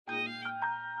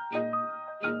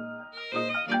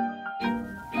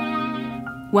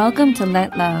Welcome to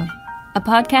Let Love, a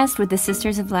podcast with the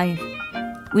Sisters of Life.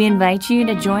 We invite you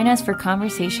to join us for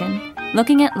conversation,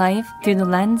 looking at life through the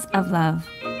lens of love.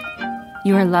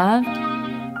 You are loved,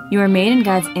 you are made in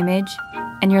God's image,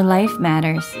 and your life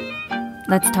matters.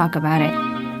 Let's talk about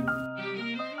it.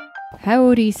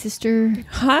 Howdy, sister.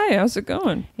 Hi, how's it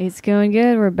going? It's going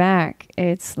good. We're back.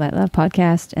 It's Let Love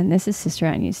Podcast, and this is Sister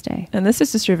Agnus Dei. And this is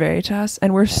Sister Veritas,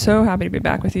 and we're so happy to be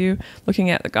back with you,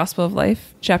 looking at the Gospel of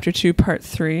Life, Chapter 2, Part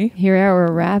 3. Here we are,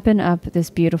 we're wrapping up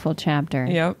this beautiful chapter.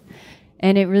 Yep.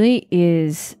 And it really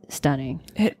is stunning.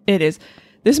 It is.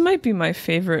 This might be my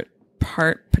favorite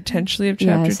part, potentially, of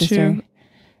Chapter 2.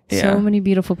 Yeah. So many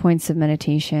beautiful points of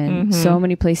meditation, so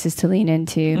many places to lean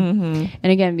into.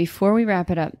 And again, before we wrap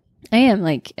it up, I am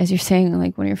like, as you're saying,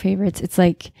 like one of your favorites, it's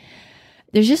like,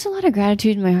 there's just a lot of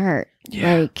gratitude in my heart.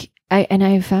 Yeah. Like,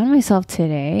 I found myself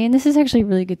today, and this is actually a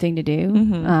really good thing to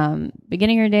do.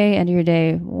 Beginning your day, end of your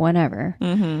day, whenever.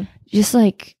 Just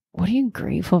like, what are you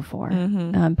grateful for?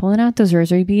 Pulling out those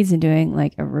rosary beads and doing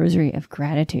like a rosary of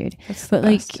gratitude. But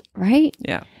like, right?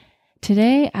 Yeah.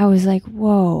 Today, I was like,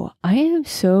 whoa, I am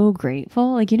so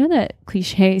grateful. Like, you know that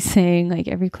cliche saying, like,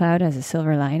 every cloud has a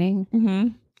silver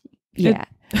lining? Yeah.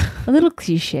 A little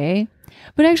cliche.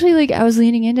 But actually, like, I was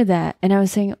leaning into that, and I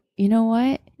was saying, you know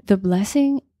what? The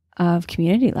blessing of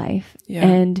community life,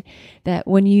 and that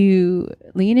when you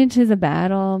lean into the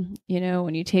battle, you know,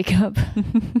 when you take up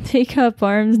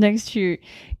arms next to your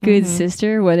good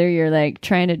sister, whether you're like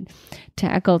trying to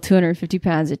tackle 250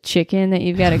 pounds of chicken that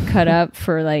you've got to cut up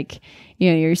for, like, you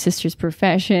know, your sister's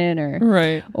profession,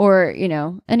 or you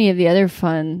know, any of the other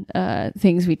fun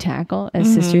things we tackle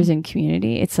as sisters in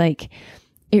community. It's like,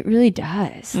 it really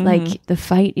does. Like, the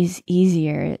fight is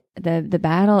easier. The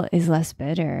battle is less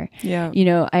bitter. Yeah. You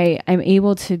know, I'm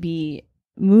able to be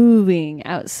moving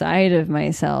outside of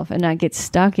myself and not get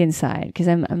stuck inside, because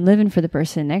I'm living for the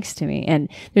person next to me. And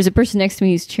there's a person next to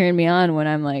me who's cheering me on when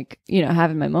I'm like, you know,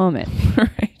 having my moment.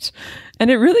 Right.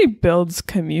 And it really builds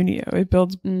communio. It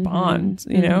builds bonds,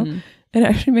 you know. It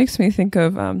actually makes me think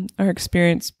of our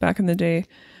experience back in the day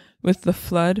with the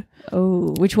flood.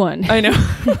 Oh, which one? I know.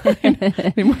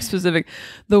 Be more specific.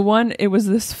 The one, it was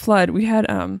this flood. We had,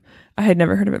 I had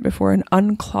never heard of it before, an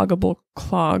uncloggable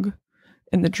clog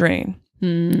in the drain.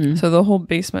 So the whole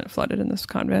basement flooded in this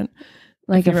convent.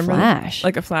 Like a flash.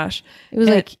 Like a flash. It was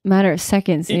like a matter of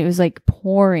seconds, and it was like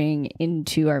pouring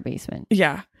into our basement.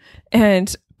 Yeah.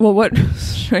 And well, what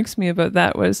strikes me about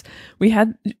that was we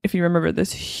had, if you remember,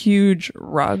 this huge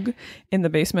rug in the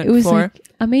basement floor. It was like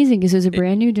amazing, because it was a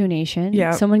brand new donation.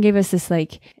 Yeah. Someone gave us this,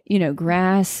 like, you know,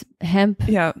 grass hemp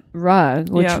rug,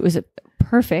 which was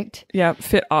perfect. Yeah.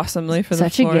 Fit awesomely for the floor.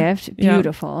 Such a gift.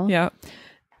 Beautiful. Yeah.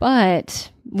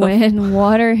 But when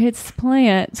water hits the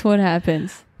plants, what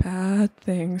happens? Bad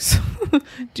things. I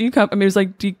mean, it was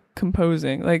like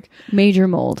decomposing, like major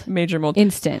mold,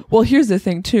 instant. Well, here's the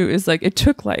thing too, is like, it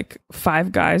took like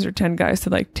 5 guys or 10 guys to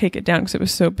like take it down, because it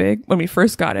was so big when we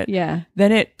first got it. Yeah.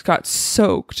 Then it got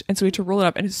soaked, and so we had to roll it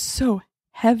up, and it's so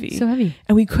heavy,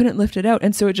 and we couldn't lift it out,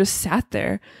 and so it just sat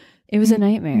there. It was a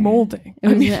nightmare. Molding. It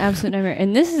was an absolute nightmare.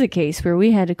 And this is a case where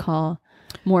we had to call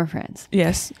more friends.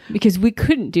 Yes. Because we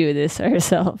couldn't do this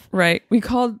ourselves. Right. We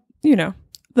called, you know,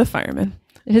 the firemen.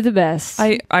 They're the best.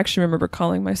 I actually remember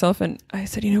calling myself, and I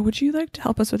said, you know, would you like to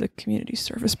help us with a community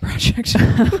service project?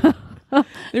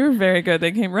 They were very good.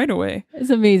 They came right away. It's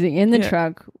amazing. In the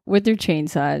truck with their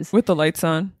chainsaws. With the lights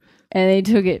on. And they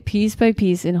took it piece by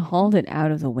piece and hauled it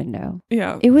out of the window.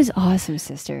 Yeah. It was awesome,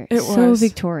 sister. It was. So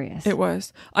victorious. It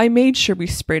was. I made sure we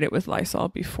sprayed it with Lysol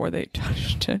before they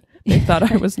touched it. They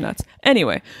thought I was nuts.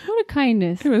 Anyway. What a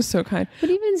kindness. It was so kind.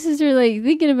 But even, sister, like,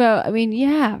 thinking about, I mean,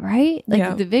 yeah, right?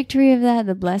 Like, the victory of that,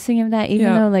 the blessing of that,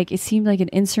 even though, like, it seemed like an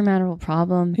insurmountable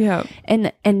problem. Yeah.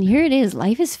 And here it is.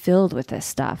 Life is filled with this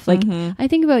stuff. Like, I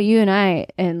think about you and I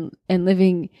and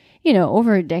living, you know,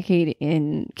 over a decade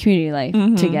in community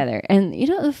life together. And, you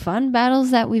know, the fun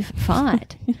battles that we've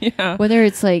fought. Whether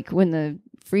it's like when the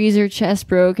freezer chest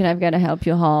broke and I've got to help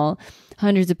you haul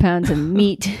hundreds of pounds of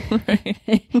meat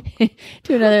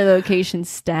to another location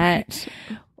stat.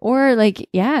 Or like,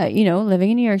 you know,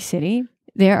 living in New York City,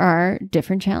 there are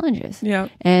different challenges. Yeah.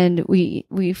 And we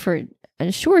for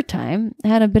a short time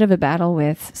had a bit of a battle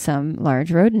with some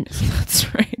large rodents.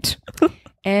 That's right.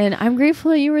 And I'm grateful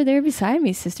that you were there beside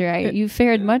me, sister. You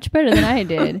fared much better than I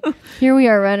did. Here we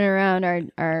are running around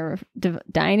our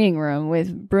dining room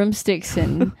with broomsticks,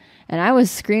 and I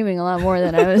was screaming a lot more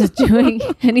than I was doing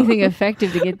anything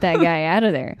effective to get that guy out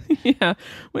of there. Yeah,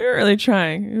 we were really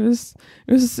trying. It was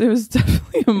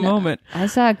definitely a moment. I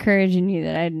saw courage in you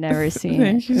that I'd never seen.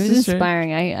 Thank you, it was sister.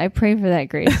 inspiring. I pray for that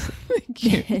grace.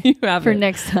 Thank you. You have for it.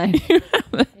 next time.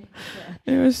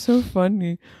 It was so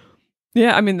funny.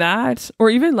 Yeah, I mean that, or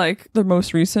even like the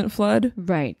most recent flood.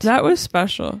 Right. That was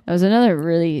special. That was another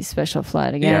really special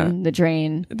flood. Again, the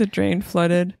drain. The drain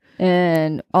flooded.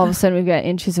 And all of a sudden we've got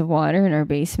inches of water in our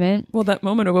basement. Well, that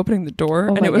moment of opening the door,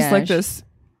 and it was like this,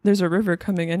 there's a river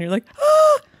coming in. You're like,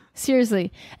 ah!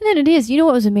 Seriously. And then it is. You know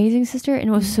what was amazing, sister? And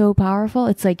it was so powerful.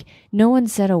 It's like no one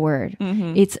said a word.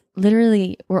 It's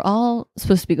literally, we're all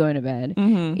supposed to be going to bed.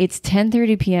 It's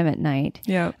 10:30 p.m. at night.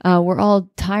 Yeah. We're all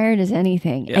tired as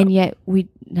anything. Yeah. And yet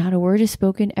not a word is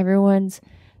spoken. Everyone's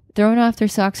throwing off their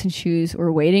socks and shoes.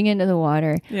 We're wading into the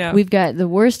water. Yeah. We've got the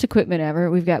worst equipment ever.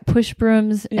 We've got push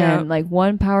brooms and like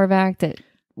one power vac, that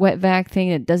wet vac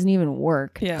thing that doesn't even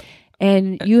work. Yeah.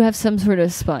 And you have some sort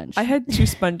of sponge. I had 2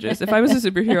 sponges. If I was a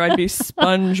superhero, I'd be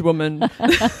sponge woman,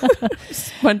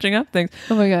 sponging up things.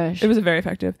 Oh my gosh. It was very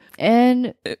effective.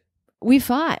 And we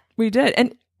fought. We did.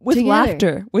 And with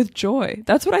laughter, with joy.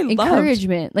 That's what I loved.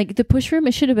 Encouragement. Like the push room,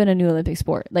 it should have been a new Olympic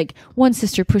sport. Like one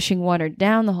sister pushing water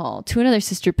down the hall, to another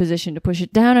sister positioned to push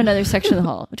it down another section of the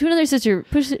hall, to another sister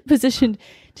positioned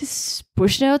to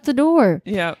push it out the door.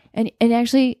 Yeah. And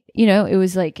actually, you know, it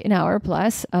was like an hour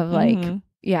plus of like,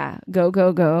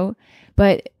 go.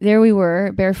 But there we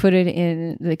were, barefooted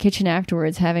in the kitchen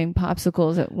afterwards, having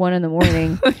popsicles at 1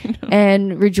 a.m.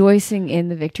 and rejoicing in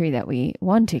the victory that we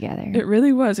won together. It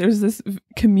really was. It was this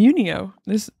communio,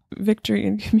 this victory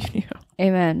in communio.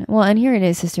 Amen. Well, and here it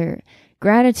is, sister.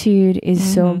 Gratitude is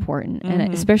so important,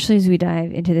 and especially as we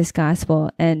dive into this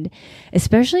gospel, and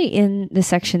especially in the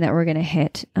section that we're going to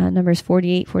hit, Numbers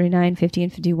 48, 49, 50,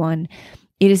 and 51.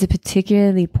 It is a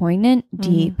particularly poignant,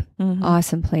 deep,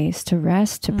 awesome place to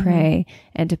rest, to pray,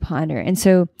 and to ponder. And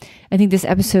so I think this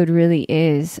episode really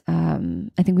is,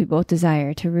 I think we both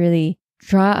desire to really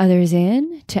draw others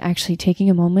in to actually taking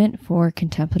a moment for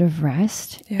contemplative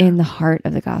rest in the heart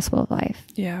of the gospel of life.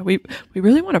 Yeah, we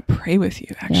really want to pray with you,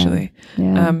 actually,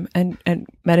 and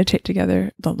meditate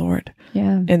together the Lord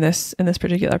in this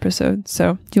particular episode.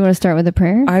 So do you want to start with a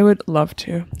prayer? I would love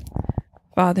to.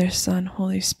 Father, Son,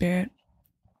 Holy Spirit.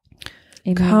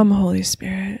 Amen. Come, Holy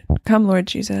Spirit. Come, Lord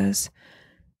Jesus.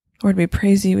 Lord, we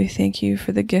praise you. We thank you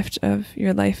for the gift of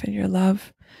your life and your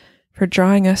love, for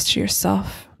drawing us to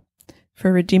yourself,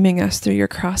 for redeeming us through your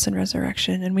cross and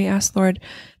resurrection. And we ask, Lord,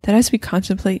 that as we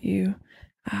contemplate you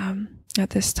at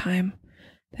this time,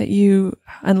 that you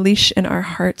unleash in our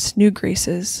hearts new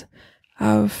graces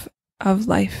of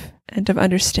life and of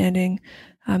understanding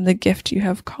the gift you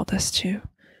have called us to.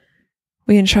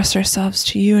 We entrust ourselves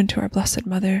to you and to our Blessed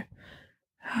Mother.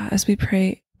 As we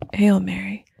pray, Hail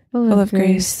Mary, full of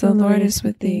grace, the Lord is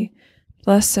with thee.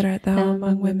 Blessed art thou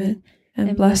among women,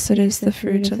 and blessed is the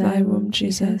fruit of thy womb,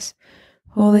 Jesus.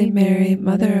 Holy Mary,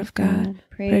 Mother of God,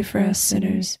 pray for us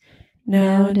sinners,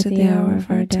 now and at the hour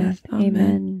of our death.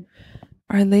 Amen.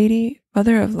 Our Lady,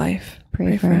 Mother of Life,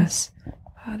 pray for us.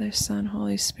 Father, Son,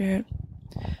 Holy Spirit.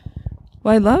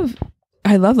 Well,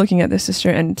 I love looking at this, sister,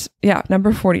 and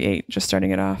number 48, just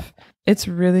starting it off. It's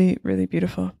really, really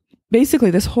beautiful.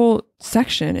 Basically, this whole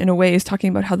section, in a way, is talking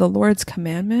about how the Lord's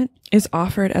commandment is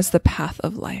offered as the path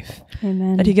of life.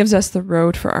 Amen. That he gives us the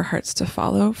road for our hearts to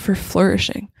follow, for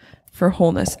flourishing, for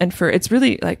wholeness, and it's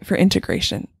really like for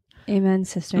integration. Amen,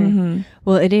 sister.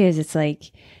 Well, it is. It's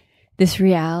like this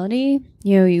reality,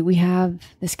 we have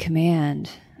this command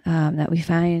that we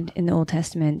find in the Old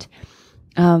Testament,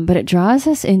 but it draws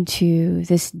us into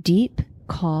this deep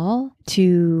call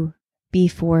to be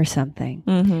for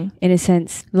something. In a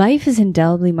sense, life is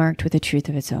indelibly marked with a truth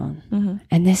of its own.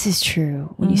 And this is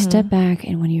true. When you step back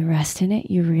and when you rest in it,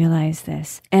 you realize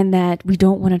this. And that we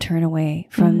don't want to turn away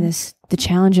from the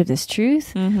challenge of this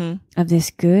truth, of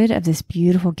this good, of this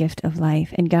beautiful gift of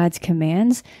life, and God's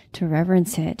commands to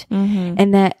reverence it.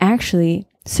 And that actually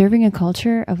serving a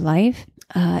culture of life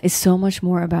is so much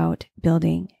more about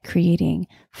building, creating,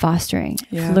 fostering,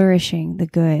 flourishing the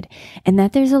good. And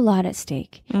that there's a lot at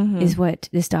stake is what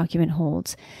this document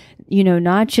holds.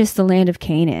 Not just the land of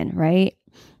Canaan, right?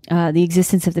 The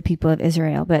existence of the people of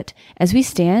Israel, but as we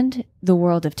stand, the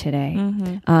world of today,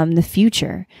 the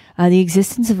future, the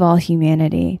existence of all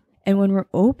humanity. And when we're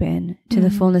open to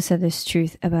the fullness of this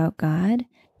truth about God,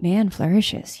 man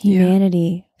flourishes,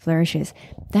 humanity flourishes.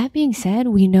 That being said,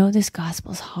 we know this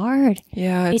gospel's hard.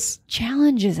 Yeah, it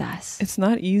challenges us. It's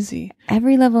not easy.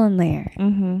 Every level and layer.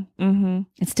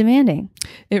 It's demanding.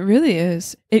 It really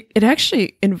is. It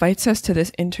actually invites us to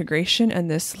this integration and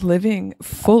this living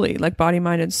fully, like body,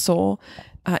 mind, and soul,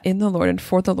 in the Lord and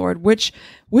for the Lord, which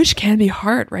can be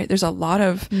hard, right? There's a lot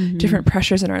of different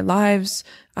pressures in our lives,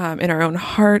 in our own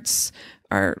hearts,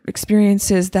 our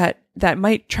experiences that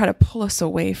might try to pull us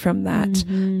away from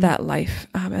that life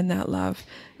and that love.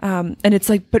 And it's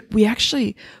like, but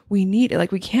we need it.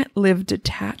 Like, we can't live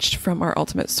detached from our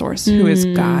ultimate source, who is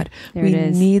God. We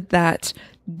need that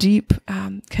deep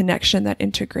connection, that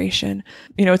integration.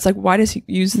 It's like, why does he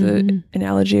use the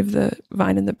analogy of the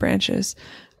vine and the branches?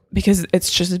 Because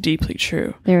it's just deeply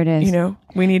true. There it is.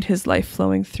 We need his life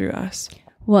flowing through us.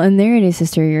 Well, and there it is,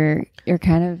 sister. You're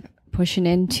kind of pushing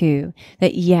into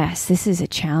that. Yes, this is a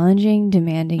challenging,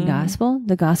 demanding gospel,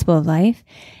 the gospel of life.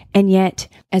 And yet,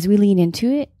 as we lean into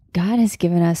it, God has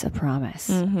given us a promise,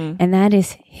 and that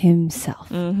is himself,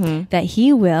 that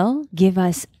he will give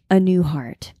us a new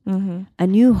heart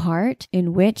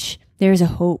in which there's a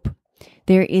hope.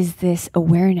 There is this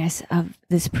awareness of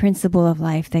this principle of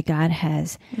life that God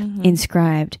has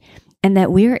inscribed, and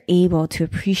that we are able to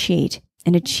appreciate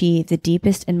and achieve the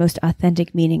deepest and most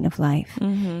authentic meaning of life.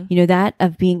 That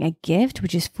of being a gift,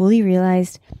 which is fully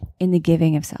realized in the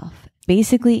giving of self,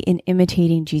 basically in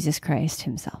imitating Jesus Christ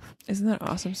himself. Isn't that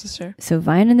awesome, sister? So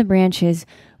vine and the branches,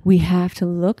 we have to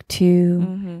look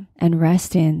to and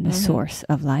rest in the source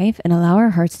of life and allow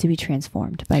our hearts to be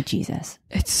transformed by Jesus.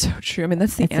 It's so true. I mean,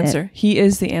 that's the answer. He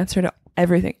is the answer to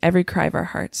everything, every cry of our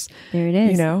hearts. There it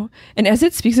is. And as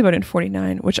it speaks about in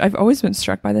 49, which I've always been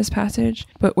struck by this passage,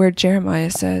 but where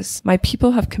Jeremiah says, "My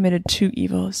people have committed 2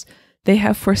 evils. They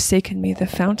have forsaken me, the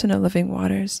fountain of living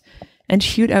waters, and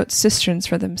hewed out cisterns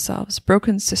for themselves,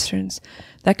 broken cisterns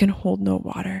that can hold no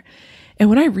water." And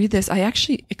when I read this, I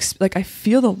actually I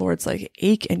feel the Lord's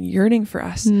ache and yearning for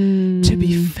us to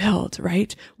be filled,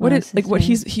 right? What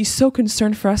he's so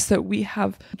concerned for us that we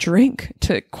have drink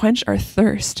to quench our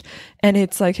thirst. And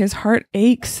it's like his heart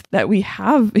aches that we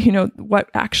have,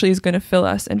 what actually is going to fill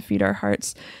us and feed our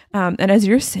hearts. And as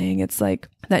you're saying, it's like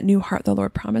that new heart the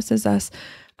Lord promises us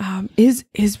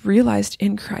is realized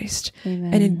in Christ.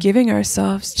 Amen. And in giving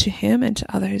ourselves to him and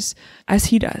to others as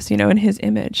he does, in his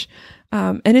image.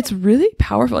 And it's really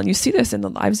powerful. And you see this in the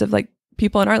lives of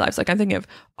people in our lives. I'm thinking of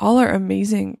all our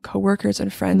amazing coworkers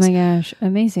and friends. Oh my gosh.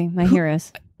 Amazing. My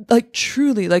heroes.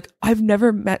 Truly, I've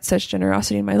never met such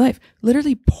generosity in my life,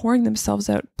 literally pouring themselves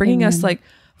out, bringing us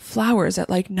flowers at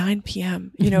 9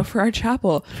 p.m., for our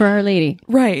chapel. For Our Lady.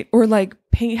 Right. Or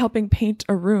helping paint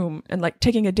a room and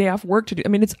taking a day off work to do. I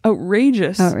mean, it's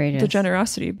outrageous. The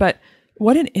generosity, but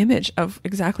what an image of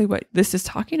exactly what this is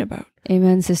talking about.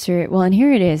 Amen, sister. Well, and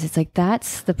here it is. It's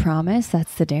that's the promise.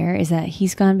 That's the dare, is that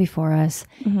he's gone before us.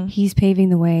 He's paving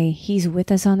the way. He's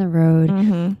with us on the road,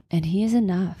 and he is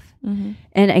enough.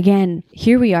 And again,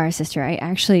 here we are, sister.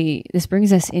 This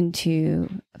brings us into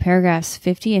paragraphs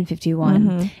 50 and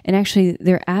 51. And actually,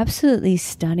 they're absolutely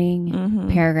stunning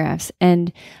paragraphs.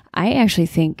 And I actually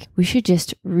think we should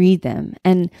just read them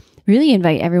and really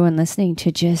invite everyone listening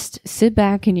to just sit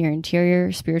back in your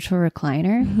interior spiritual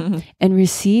recliner and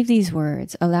receive these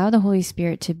words. Allow the Holy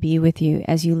Spirit to be with you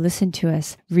as you listen to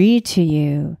us read to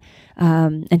you,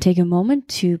 and take a moment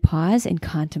to pause and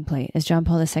contemplate, as John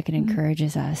Paul II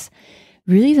encourages us,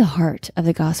 really the heart of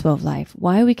the gospel of life,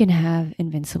 why we can have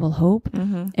invincible hope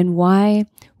and why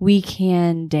we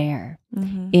can dare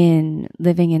in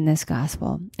living in this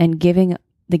gospel and giving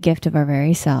the gift of our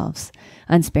very selves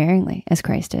unsparingly as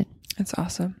Christ did. That's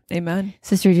awesome. Amen.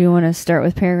 Sister, do you want to start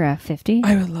with paragraph 50?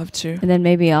 I would love to. And then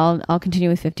maybe I'll continue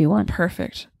with 51.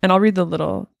 Perfect. And I'll read the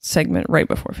little segment right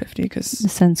before 50 because that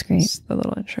sounds great. It's the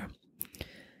little intro.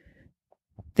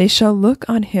 They shall look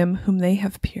on him whom they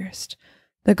have pierced.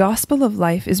 The gospel of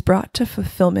life is brought to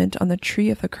fulfillment on the tree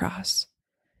of the cross.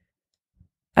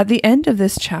 At the end of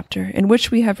this chapter, in which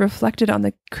we have reflected on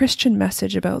the Christian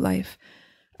message about life,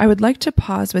 I would like to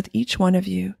pause with each one of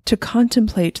you to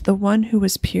contemplate the one who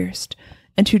was pierced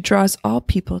and who draws all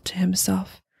people to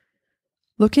himself.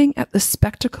 Looking at the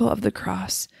spectacle of the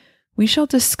cross, we shall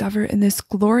discover in this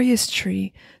glorious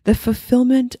tree the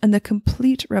fulfillment and the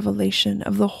complete revelation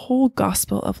of the whole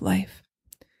gospel of life.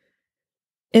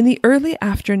 In the early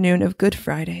afternoon of Good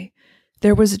Friday,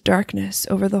 there was darkness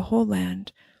over the whole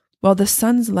land, while the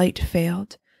sun's light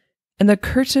failed, and the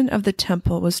curtain of the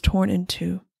temple was torn in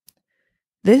two.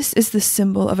 This is the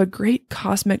symbol of a great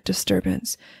cosmic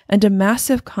disturbance and a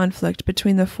massive conflict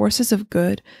between the forces of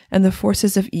good and the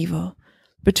forces of evil,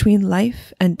 between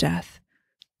life and death.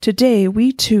 Today,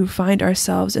 we too find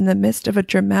ourselves in the midst of a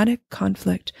dramatic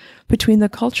conflict between the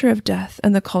culture of death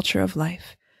and the culture of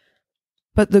life.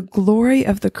 But the glory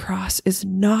of the cross is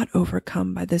not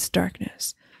overcome by this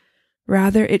darkness.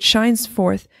 Rather, it shines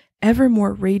forth ever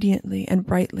more radiantly and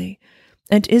brightly,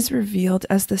 and is revealed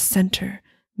as the center,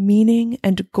 meaning,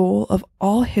 and goal of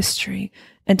all history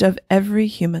and of every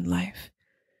human life.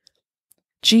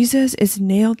 Jesus is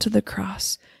nailed to the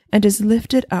cross and is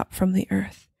lifted up from the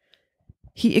earth.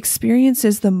 He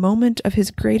experiences the moment of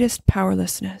his greatest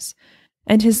powerlessness,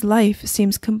 and his life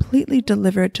seems completely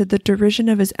delivered to the derision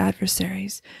of his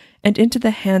adversaries and into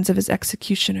the hands of his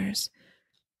executioners.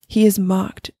 He is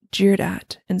mocked, jeered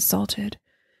at, insulted.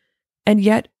 And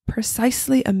yet,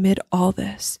 precisely amid all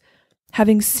this,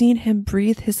 having seen him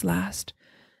breathe his last,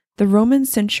 the Roman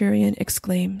centurion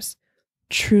exclaims,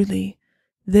 "Truly,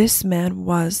 this man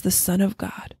was the Son of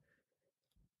God."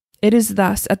 It is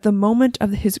thus at the moment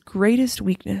of his greatest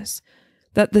weakness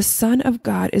that the Son of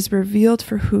God is revealed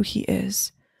for who he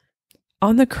is.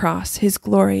 On the cross, his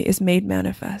glory is made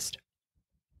manifest.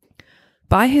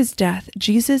 By his death,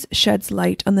 Jesus sheds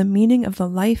light on the meaning of the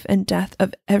life and death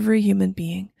of every human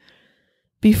being.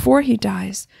 Before he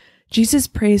dies, Jesus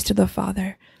prays to the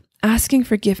Father, asking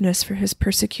forgiveness for his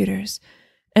persecutors,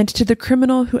 and to the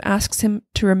criminal who asks him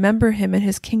to remember him in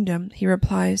his kingdom, he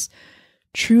replies,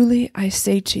 "Truly I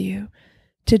say to you,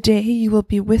 today you will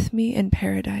be with me in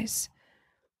paradise."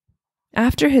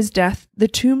 After his death, the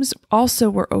tombs also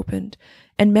were opened,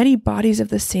 and many bodies of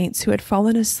the saints who had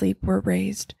fallen asleep were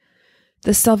raised.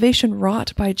 The salvation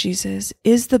wrought by Jesus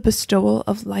is the bestowal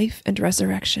of life and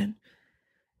resurrection.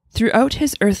 Throughout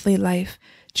his earthly life,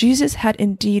 Jesus had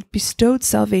indeed bestowed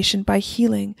salvation by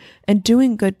healing and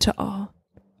doing good to all.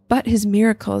 But his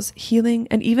miracles, healing,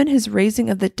 and even his raising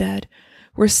of the dead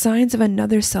were signs of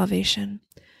another salvation,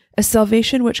 a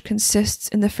salvation which consists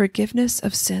in the forgiveness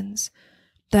of sins,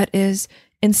 that is,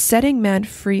 in setting man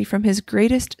free from his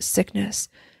greatest sickness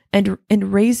and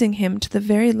in raising him to the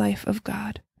very life of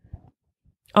God.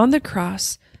 On the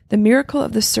cross, the miracle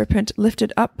of the serpent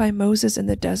lifted up by Moses in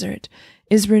the desert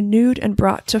is renewed and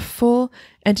brought to full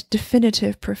and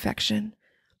definitive perfection.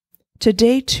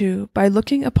 Today, too, by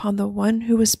looking upon the one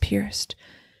who was pierced,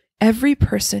 every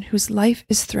person whose life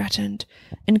is threatened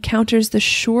encounters the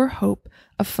sure hope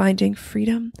of finding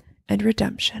freedom and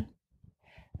redemption.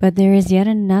 But there is yet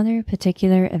another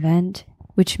particular event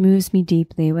which moves me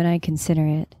deeply when I consider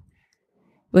it.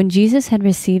 When Jesus had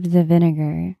received the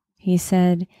vinegar, he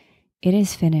said, "It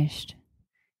is finished,"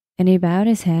 and he bowed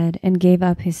his head and gave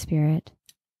up his spirit.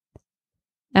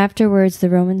 Afterwards the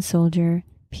Roman soldier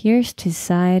pierced his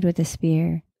side with a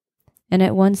spear, and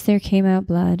at once there came out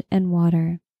blood and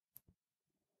water.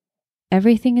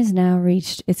 Everything has now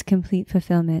reached its complete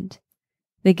fulfillment.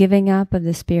 The giving up of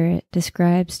the Spirit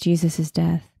describes Jesus'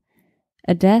 death,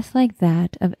 a death like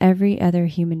that of every other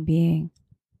human being.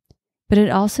 But it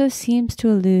also seems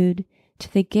to allude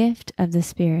to the gift of the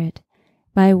Spirit,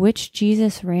 by which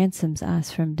Jesus ransoms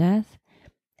us from death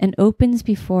and opens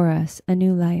before us a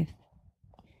new life.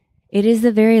 It is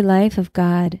the very life of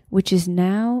God which is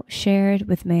now shared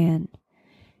with man.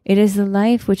 It is the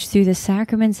life which through the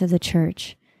sacraments of the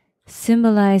Church,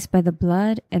 symbolized by the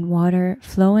blood and water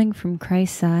flowing from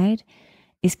Christ's side,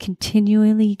 is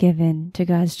continually given to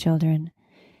God's children,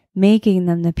 making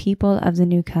them the people of the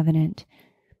new covenant.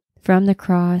 From the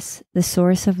cross, the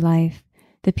source of life,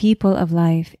 the people of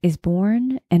life is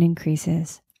born and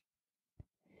increases.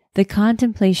 The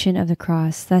contemplation of the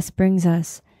cross thus brings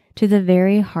us to the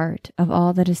very heart of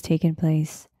all that has taken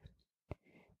place.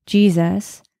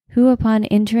 Jesus, who upon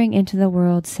entering into the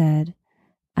world said,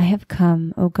 "I have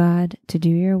come, O God, to do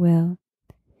your will,"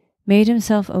 made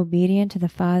himself obedient to the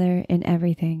Father in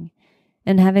everything,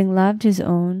 and having loved his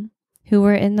own, who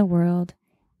were in the world,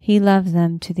 he loved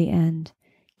them to the end,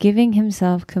 giving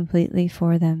himself completely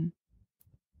for them.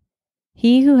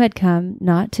 He who had come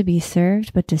not to be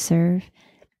served but to serve,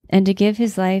 and to give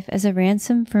his life as a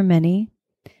ransom for many,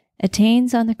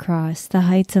 attains on the cross the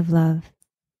heights of love.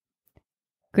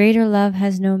 Greater love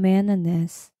has no man than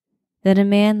this, that a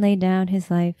man lay down his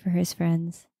life for his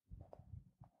friends.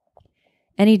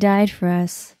 And he died for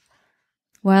us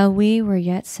while we were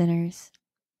yet sinners.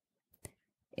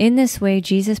 In this way,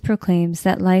 Jesus proclaims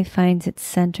that life finds its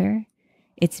center,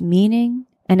 its meaning,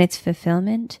 and its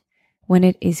fulfillment when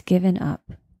it is given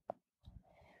up.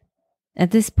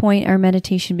 At this point, our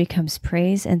meditation becomes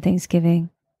praise and thanksgiving,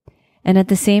 and at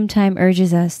the same time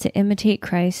urges us to imitate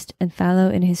Christ and follow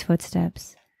in his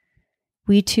footsteps.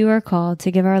 We too are called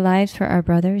to give our lives for our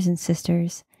brothers and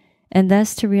sisters, and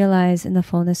thus to realize in the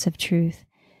fullness of truth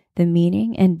the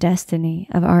meaning and destiny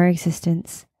of our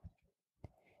existence.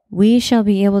 We shall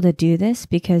be able to do this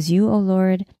because you, O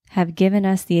Lord, have given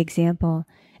us the example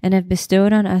and have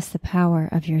bestowed on us the power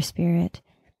of your Spirit.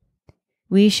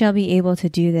 We shall be able to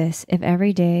do this if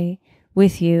every day,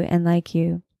 with you and like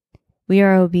you, we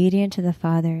are obedient to the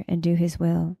Father and do his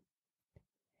will.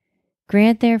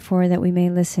 Grant, therefore, that we may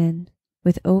listen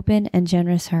with open and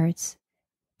generous hearts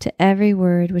to every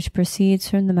word which proceeds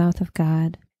from the mouth of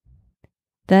God.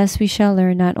 Thus we shall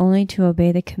learn not only to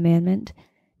obey the commandment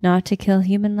not to kill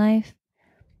human life,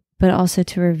 but also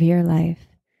to revere life,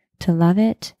 to love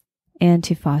it, and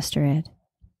to foster it.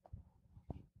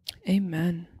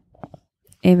 Amen.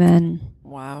 Amen.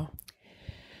 Wow.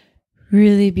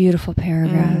 Really beautiful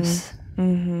paragraphs.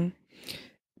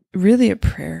 Really a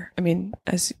prayer. I mean,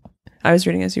 as I was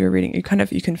reading, as you were reading, you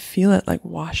can feel it like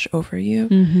wash over you.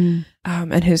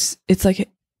 And it's like,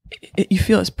 you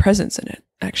feel his presence in it,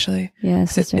 actually.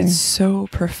 Yes. It's so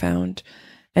profound,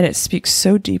 and it speaks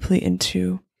so deeply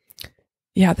into,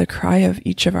 the cry of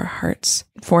each of our hearts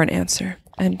for an answer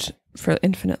and for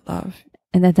infinite love.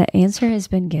 And that the answer has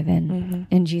been given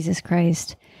in Jesus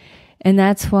Christ. And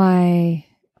that's why,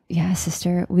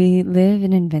 sister, we live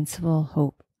in invincible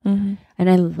hope. And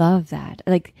I love that.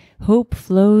 Like, hope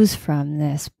flows from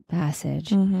this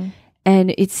passage.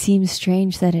 And it seems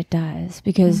strange that it does,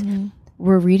 because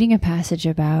we're reading a passage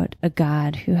about a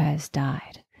God who has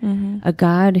died, a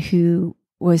God who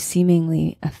was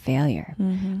seemingly a failure,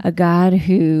 a God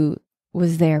who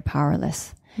was there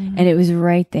powerless. And it was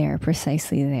right there,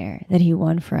 precisely there, that he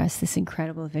won for us this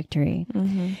incredible victory.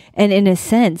 And in a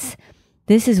sense,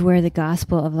 this is where the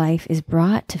gospel of life is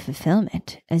brought to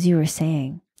fulfillment, as you were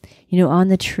saying, on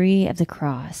the tree of the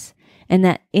cross. And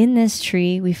that in this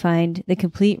tree, we find the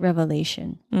complete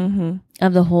revelation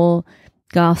of the whole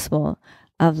gospel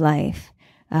of life.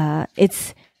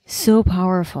 It's so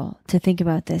powerful to think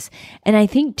about this. And I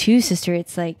think too, sister,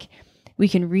 it's like we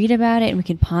can read about it and we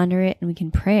can ponder it and we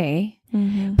can pray,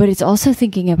 but it's also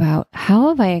thinking about, how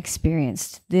have I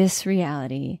experienced this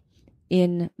reality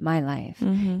in my life?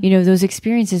 Those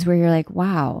experiences where you're like,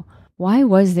 wow, why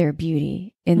was there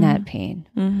beauty in that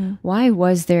pain? Why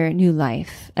was there new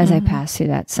life as I passed through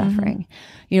that suffering?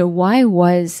 Why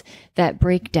was that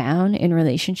breakdown in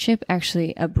relationship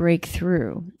actually a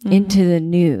breakthrough into the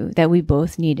new that we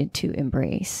both needed to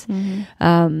embrace?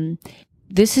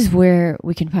 This is where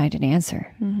we can find an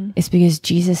answer. It's because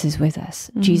Jesus is with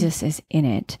us. Jesus is in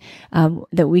it,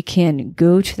 that we can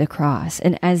go to the cross.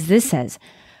 And as this says,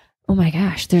 oh my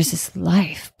gosh, there's this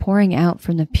life pouring out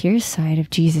from the pierced side of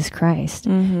Jesus Christ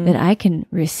that I can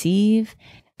receive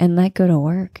and let go to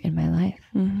work in my life.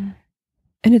 And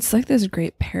it's like this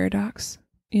great paradox,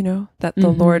 that the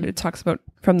Lord, it talks about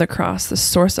from the cross, the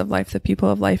source of life, the people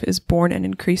of life is born and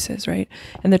increases, right?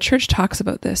 And the church talks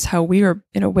about this, how we are,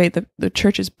 in a way, the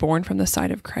church is born from the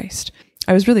side of Christ.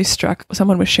 I was really struck.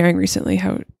 Someone was sharing recently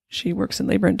how she works in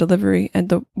labor and delivery, and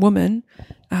the woman,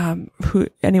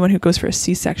 anyone who goes for a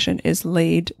C-section is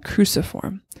laid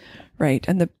cruciform, right?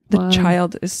 And the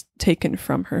child is taken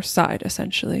from her side,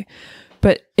 essentially.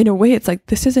 But in a way, it's like,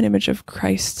 this is an image of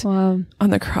Christ on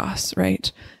the cross,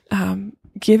 right?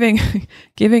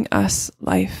 Giving us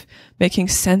life, making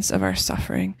sense of our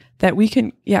suffering, that we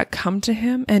can, come to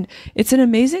him. And it's an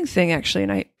amazing thing, actually.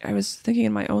 And I was thinking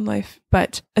in my own life,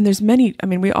 and there's many,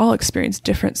 we all experience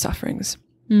different sufferings,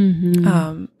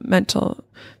 mental,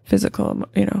 physical,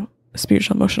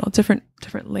 spiritual, emotional, different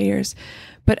layers,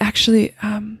 but actually,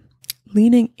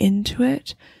 leaning into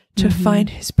it to find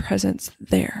his presence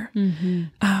there.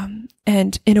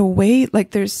 And in a way,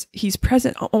 like he's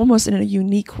present almost in a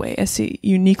unique way, as he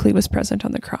uniquely was present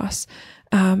on the cross.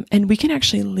 And we can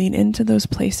actually lean into those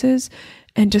places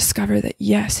and discover that,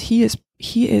 yes, he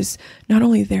is not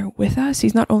only there with us,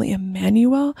 he's not only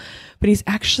Emmanuel, but he's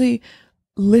actually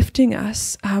lifting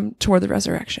us toward the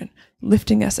resurrection,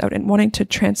 lifting us out and wanting to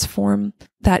transform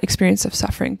that experience of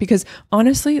suffering. Because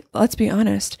honestly, let's be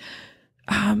honest,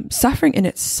 suffering in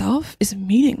itself is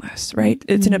meaningless, right?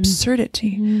 It's an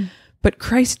absurdity. But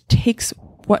Christ takes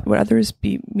what would others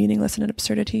be meaningless and an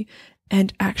absurdity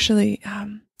and actually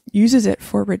uses it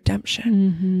for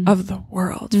redemption of the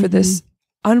world, for this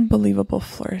unbelievable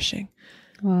flourishing.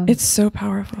 Wow. It's so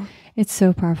powerful. It's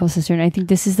so powerful, sister. And I think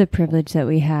this is the privilege that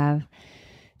we have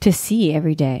to see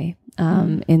every day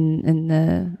in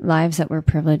the lives that we're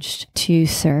privileged to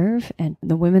serve and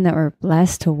the women that we're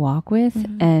blessed to walk with.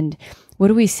 And what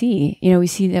do we see? We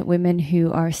see that women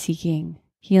who are seeking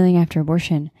healing after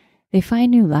abortion, they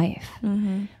find new life.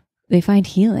 They find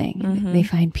healing. They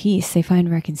find peace. They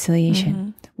find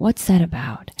reconciliation. What's that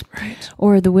about? Right.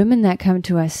 Or the women that come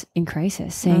to us in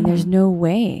crisis saying, there's no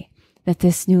way that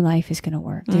this new life is going to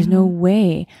work. There's no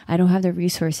way. I don't have the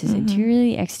resources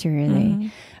interiorly,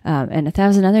 exteriorly, and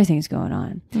 1,000 other things going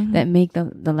on that make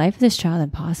the life of this child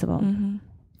impossible.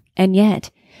 And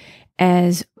yet,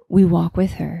 as we walk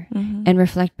with her and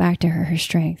reflect back to her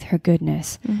strength, her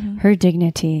goodness, her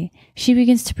dignity, she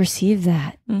begins to perceive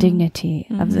that dignity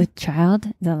of the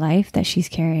child, the life that she's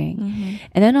carrying.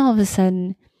 And then all of a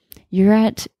sudden, you're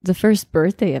at the first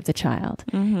birthday of the child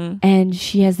and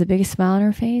she has the biggest smile on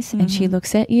her face and she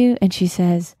looks at you and she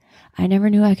says, I never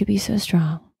knew I could be so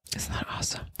strong. Isn't that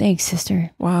awesome? Thanks,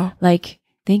 sister. Wow. Like,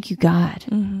 thank you, God,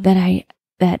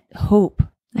 that hope,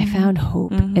 I found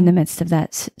hope in the midst of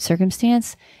that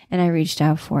circumstance, and I reached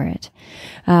out for it.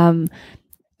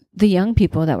 The young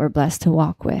people that we're blessed to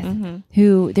walk with,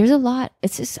 who there's a lot,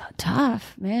 it's just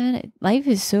tough, man. Life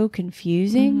is so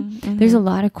confusing. There's a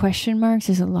lot of question marks.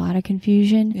 There's a lot of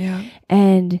confusion. Yeah.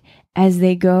 And as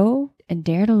they go and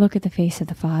dare to look at the face of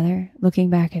the Father, looking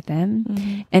back at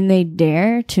them, and they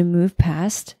dare to move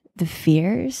past the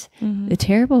fears, the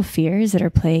terrible fears that are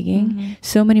plaguing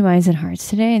so many minds and hearts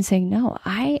today, and saying, no,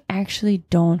 I actually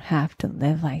don't have to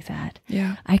live like that.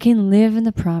 Yeah. I can live in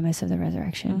the promise of the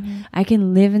resurrection. I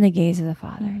can live in the gaze of the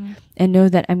Father and know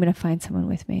that I'm going to find someone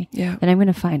with me. Yeah. And I'm going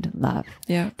to find love.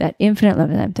 Yeah. That infinite love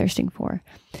that I'm thirsting for.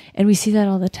 And we see that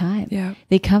all the time. Yeah.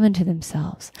 They come into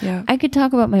themselves. Yeah. I could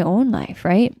talk about my own life,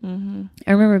 right?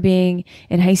 I remember being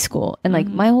in high school and like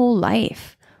my whole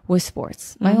life was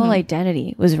sports. My whole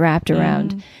identity was wrapped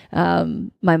around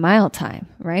my mile time,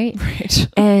 right? Right.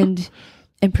 and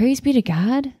praise be to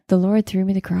God, the Lord threw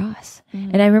me the cross.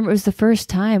 And I remember it was the first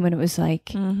time when it was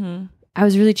like, I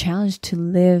was really challenged to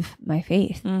live my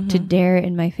faith, to dare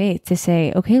in my faith, to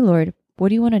say, okay, Lord, what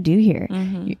do you want to do here?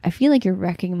 I feel like you're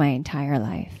wrecking my entire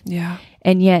life. Yeah.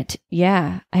 And yet,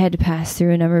 I had to pass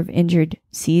through a number of injured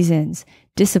seasons,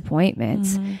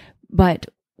 disappointments, but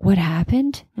what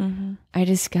happened? I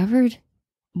discovered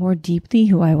more deeply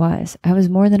who I was. I was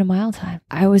more than a mile time.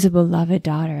 I was a beloved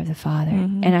daughter of the Father.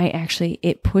 And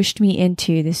it pushed me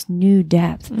into this new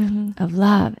depth of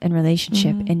love and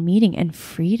relationship and meeting and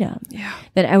freedom. Yeah.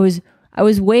 That I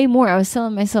was way more. I was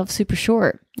selling myself super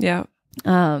short. Yeah.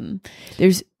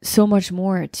 There's so much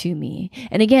more to me.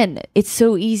 And again, it's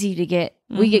so easy to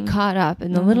we get caught up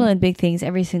in the little and big things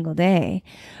every single day.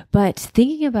 But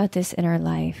thinking about this in our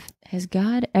life, has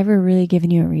God ever really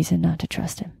given you a reason not to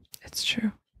trust him? It's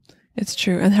true. It's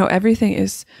true. And how everything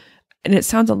is, and it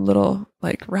sounds a little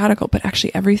like radical, but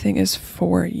actually everything is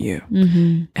for you.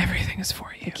 Everything is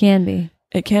for you. It can be.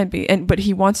 It can be. But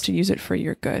he wants to use it for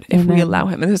your good if we allow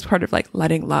him. And this is part of like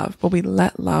letting love. But we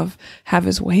let love have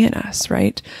his way in us,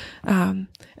 right? And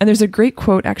there's a great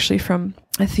quote actually from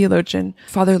a theologian,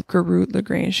 Father Guru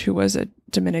Lagrange, who was a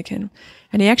Dominican.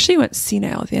 And he actually went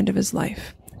senile at the end of his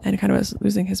life and kind of was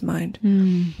losing his mind.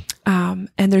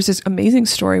 And there's this amazing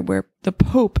story where the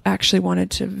Pope actually wanted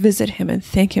to visit him and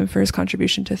thank him for his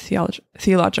contribution to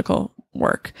theological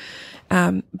work.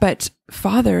 But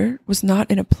Father was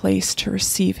not in a place to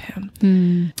receive him.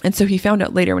 And so he found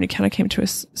out later, when he kind of came to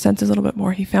his senses a little bit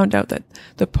more, he found out that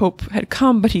the Pope had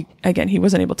come, but he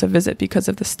wasn't able to visit because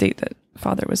of the state that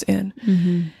Father was in.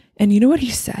 And you know what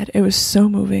he said? It was so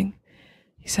moving.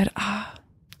 He said,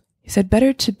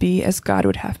 better to be as God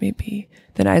would have me be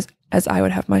than as I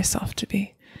would have myself to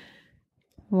be.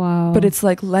 Wow. But it's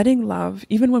like letting love,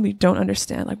 even when we don't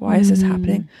understand, like, why is this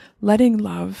happening? Letting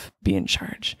love be in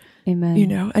charge. Amen. You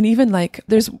know, and even like,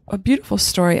 there's a beautiful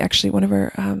story, actually, one of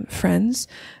our friends,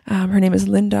 her name is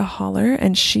Linda Holler,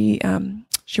 and she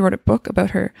wrote a book about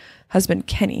her husband,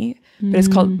 Kenny, but it's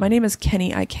called My Name is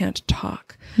Kenny, I Can't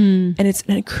Talk. And it's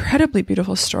an incredibly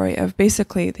beautiful story of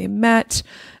basically they met,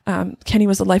 Kenny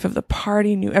was the life of the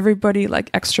party, knew everybody,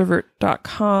 like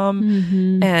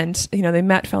extrovert.com. And, you know, they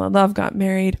met, fell in love, got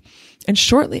married. And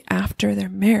shortly after their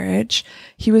marriage,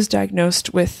 he was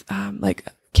diagnosed with like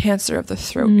cancer of the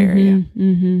throat area.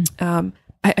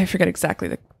 I forget exactly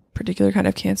the particular kind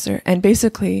of cancer. And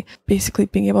basically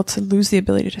being able to lose the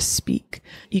ability to speak.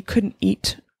 He couldn't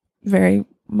eat very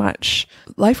much.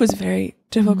 Life was very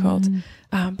difficult.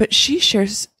 But she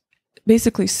shares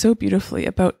basically so beautifully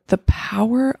about the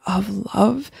power of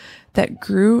love that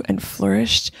grew and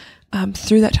flourished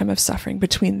through that time of suffering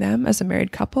between them as a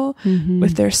married couple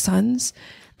with their sons.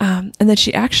 And then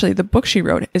she actually, the book she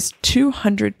wrote is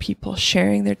 200 people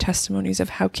sharing their testimonies of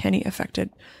how Kenny affected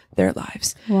their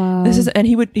lives. Wow. And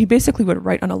he basically would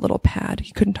write on a little pad.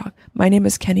 He couldn't talk. My name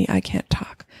is Kenny, I can't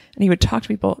talk. And he would talk to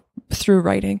people through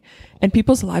writing, and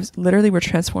people's lives literally were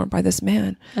transformed by this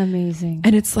man. Amazing.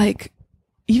 And it's like,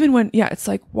 even when, it's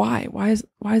like, why is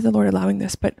the Lord allowing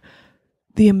this? But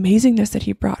the amazingness that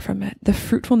he brought from it, the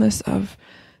fruitfulness of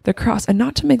the cross, and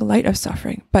not to make light of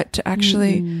suffering, but to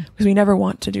actually, because we never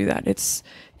want to do that. It's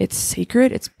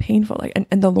sacred, it's painful, like,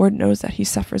 and the Lord knows that he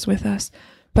suffers with us,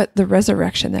 but the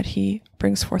resurrection that he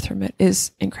brings forth from it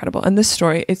is incredible. And this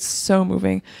story, it's so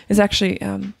moving. It's actually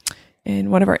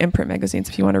in one of our imprint magazines,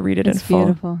 if you want to read it in full.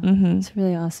 Beautiful. It's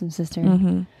really awesome, sister.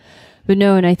 But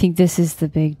no, and I think this is the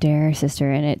big dare, sister,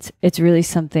 and it's really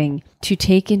something to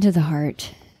take into the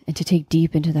heart and to take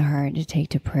deep into the heart, to take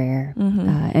to prayer,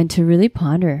 and to really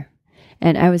ponder.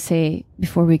 And I would say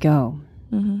before we go,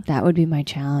 that would be my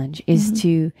challenge, is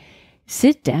to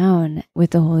sit down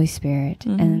with the Holy Spirit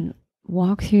and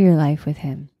walk through your life with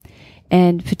him.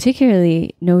 And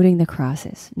particularly noting the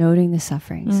crosses, noting the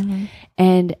sufferings,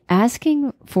 and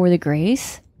asking for the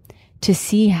grace to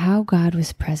see how God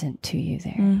was present to you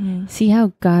there, see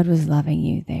how God was loving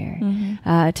you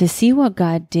there, to see what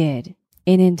God did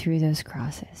in and through those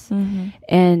crosses.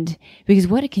 And because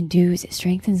what it can do is it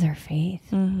strengthens our faith.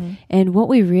 And what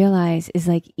we realize is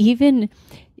like even,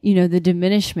 the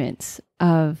diminishments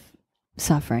of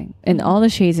suffering and all the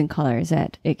shades and colors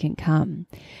that it can come.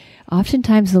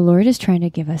 Oftentimes the Lord is trying to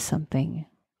give us something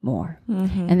more,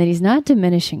 and that he's not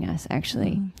diminishing us.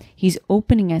 Actually, he's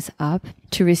opening us up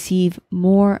to receive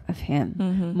more of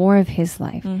him, more of his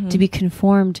life, to be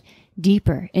conformed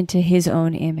deeper into his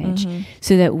own image,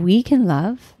 so that we can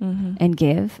love and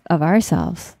give of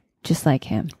ourselves just like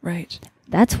him. Right.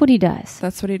 That's what he does.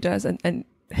 That's what he does. And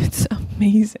it's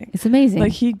amazing. It's amazing.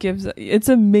 Like it's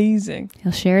amazing.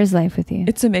 He'll share his life with you.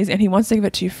 It's amazing. And he wants to give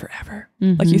it to you forever.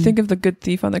 Like you think of the good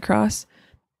thief on the cross,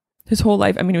 his whole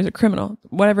life. I mean, he was a criminal,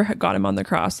 whatever got him on the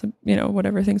cross,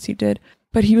 whatever things he did,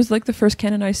 but he was like the first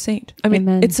canonized saint. I mean,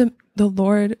 Amen. The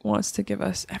Lord wants to give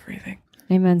us everything.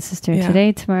 Amen, sister. Yeah.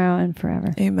 Today, tomorrow, and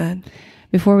forever. Amen.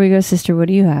 Before we go, sister, what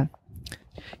do you have?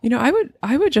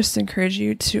 I would just encourage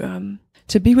you to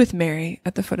be with Mary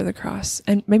at the foot of the cross,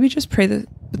 and maybe just pray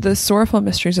the sorrowful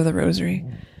mysteries of the Rosary.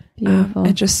 Beautiful.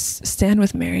 And just stand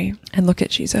with Mary and look at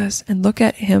Jesus and look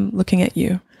at him looking at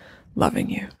you, loving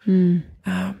you.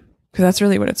 Because that's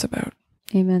really what it's about.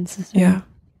 Amen, sister. Yeah.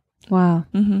 Wow.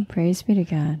 Praise be to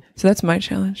God. So that's my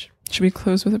challenge. Should we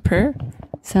close with a prayer?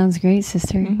 Sounds great,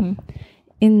 sister.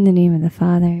 In the name of the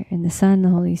Father, and the Son, and the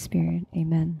Holy Spirit.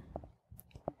 Amen.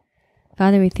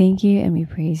 Father, we thank you and we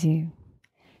praise you.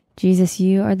 Jesus,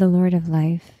 you are the Lord of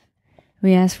life.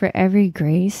 We ask for every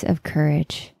grace of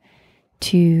courage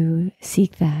to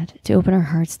seek that, to open our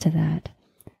hearts to that,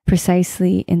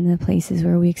 precisely in the places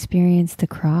where we experience the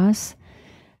cross,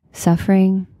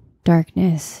 suffering,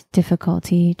 darkness,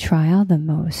 difficulty, trial the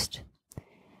most.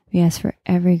 We ask for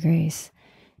every grace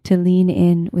to lean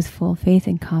in with full faith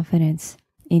and confidence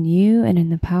in you and in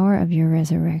the power of your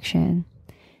resurrection.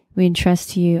 We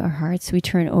entrust to you our hearts. We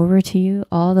turn over to you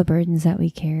all the burdens that we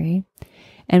carry.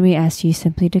 And we ask you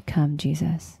simply to come,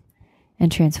 Jesus,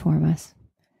 and transform us.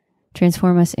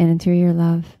 Transform us in and through your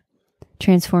love.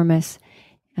 Transform us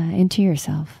into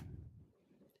yourself.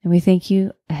 And we thank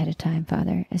you ahead of time,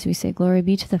 Father, as we say, glory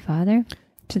be to the Father,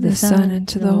 to the Son, and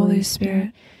to the Holy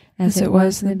Spirit, as it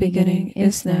was in the beginning,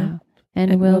 is now,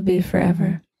 and will be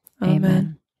forever.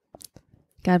 Amen.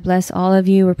 God bless all of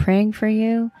you. We're praying for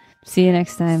you. See you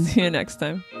next time. See you next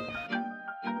time.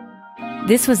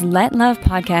 This was Let Love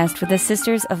Podcast with the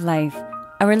Sisters of Life,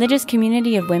 a religious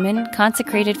community of women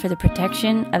consecrated for the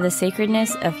protection of the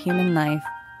sacredness of human life.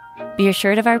 Be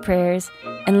assured of our prayers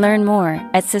and learn more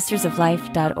at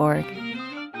sistersoflife.org.